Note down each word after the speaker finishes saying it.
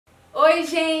Oi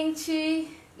gente!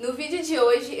 No vídeo de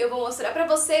hoje eu vou mostrar pra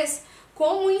vocês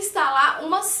como instalar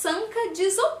uma sanca de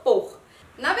isopor.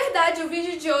 Na verdade o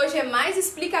vídeo de hoje é mais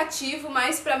explicativo,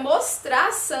 mais pra mostrar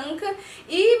a sanca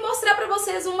e mostrar pra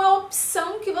vocês uma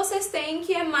opção que vocês têm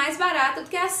que é mais barata do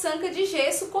que a sanca de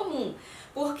gesso comum.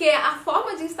 Porque a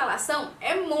forma de instalação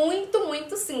é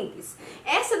muito simples.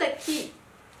 Essa daqui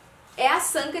é a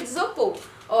sanca de isopor.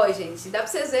 Ó, gente, dá pra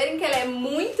vocês verem que ela é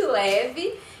muito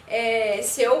leve.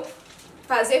 Se eu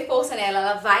fazer força nela,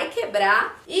 ela vai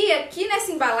quebrar. E aqui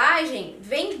nessa embalagem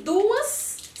vem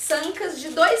duas sancas de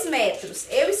 2 metros.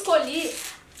 Eu escolhi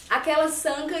aquela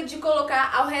sanca de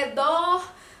colocar ao redor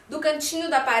do cantinho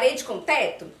da parede com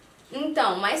teto.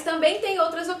 Então, mas também tem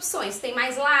outras opções, tem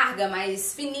mais larga,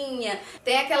 mais fininha,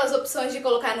 tem aquelas opções de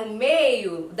colocar no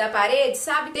meio da parede,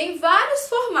 sabe? Tem vários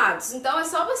formatos, então é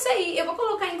só você ir, eu vou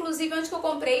colocar inclusive onde que eu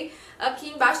comprei aqui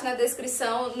embaixo na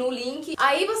descrição, no link.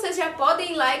 Aí vocês já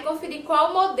podem ir lá e conferir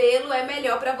qual modelo é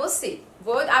melhor pra você.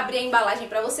 Vou abrir a embalagem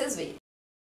pra vocês verem.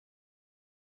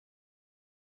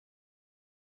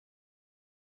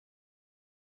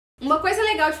 Uma coisa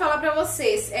legal de falar pra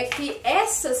vocês é que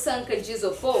essa sanca de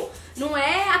isopor não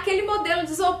é aquele modelo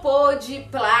de isopor de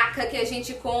placa que a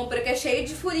gente compra, que é cheio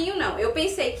de furinho, não. Eu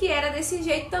pensei que era desse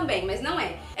jeito também, mas não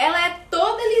é. Ela é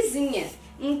toda lisinha,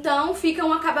 então fica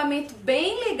um acabamento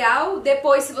bem legal.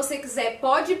 Depois, se você quiser,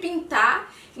 pode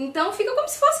pintar. Então fica como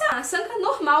se fosse a sanca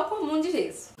normal, comum de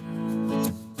gesso.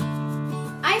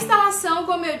 A instalação,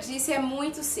 como eu disse, é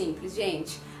muito simples,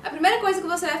 gente. A primeira coisa que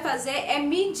você vai fazer é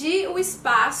medir o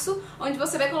espaço onde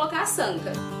você vai colocar a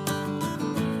sanca.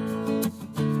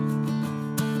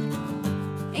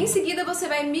 Em seguida você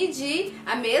vai medir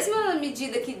a mesma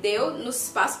medida que deu no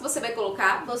espaço que você vai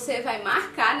colocar, você vai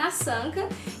marcar na sanca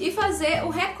e fazer o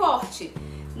recorte.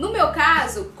 No meu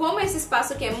caso, como esse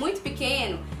espaço aqui é muito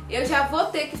pequeno, eu já vou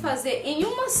ter que fazer em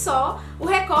uma só o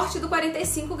recorte do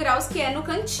 45 graus que é no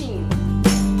cantinho.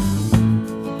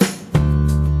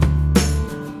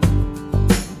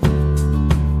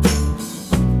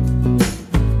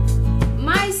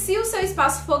 Se o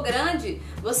espaço for grande,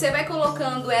 você vai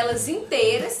colocando elas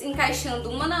inteiras, encaixando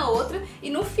uma na outra e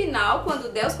no final,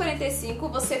 quando der os 45,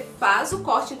 você faz o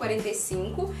corte em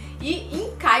 45 e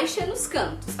encaixa nos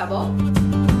cantos, tá bom?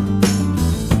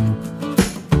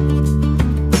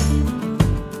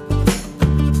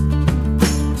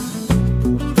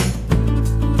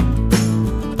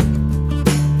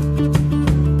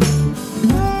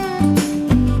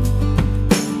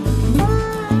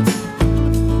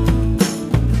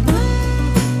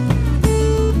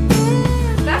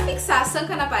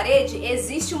 Na parede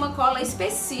existe uma cola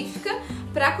específica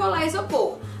para colar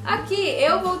isopor. Aqui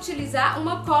eu vou utilizar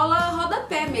uma cola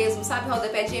rodapé mesmo, sabe?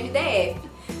 Rodapé de MDF.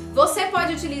 Você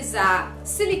pode utilizar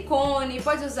silicone,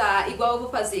 pode usar, igual eu vou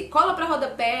fazer, cola para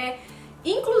rodapé.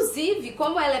 Inclusive,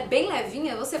 como ela é bem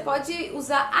levinha, você pode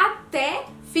usar até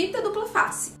fita dupla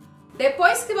face.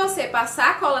 Depois que você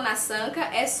passar a cola na sanca,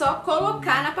 é só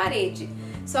colocar na parede.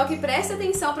 Só que preste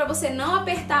atenção para você não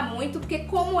apertar muito, porque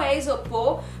como é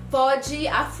isopor, pode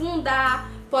afundar,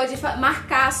 pode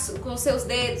marcar com seus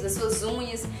dedos, as suas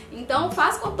unhas. Então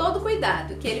faz com todo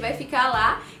cuidado, que ele vai ficar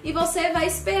lá e você vai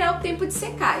esperar o tempo de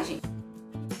secagem.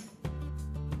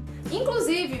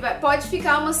 Inclusive, pode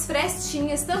ficar umas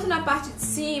frestinhas, tanto na parte de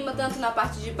cima, tanto na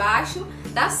parte de baixo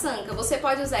da sanca. Você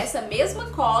pode usar essa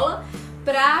mesma cola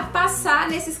para passar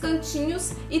nesses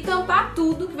cantinhos e tampar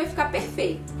tudo, que vai ficar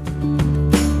perfeito.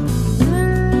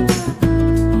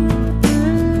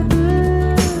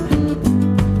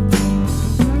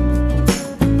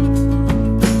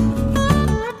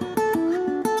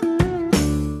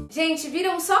 Gente,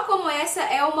 viram só como essa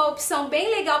é uma opção bem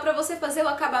legal para você fazer o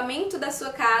acabamento da sua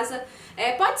casa.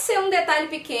 Pode ser um detalhe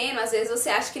pequeno, às vezes você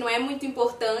acha que não é muito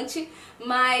importante,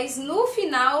 mas no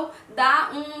final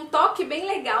dá um toque bem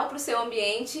legal para o seu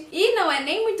ambiente e não é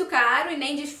nem muito caro e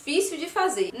nem difícil de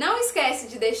fazer. Não esquece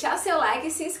de deixar seu like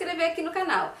e se inscrever aqui no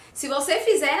canal. Se você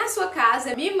fizer na sua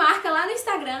casa, me marca lá no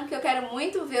Instagram que eu quero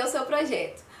muito ver o seu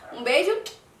projeto. Um beijo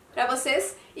para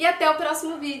vocês e até o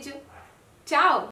próximo vídeo. Tchau!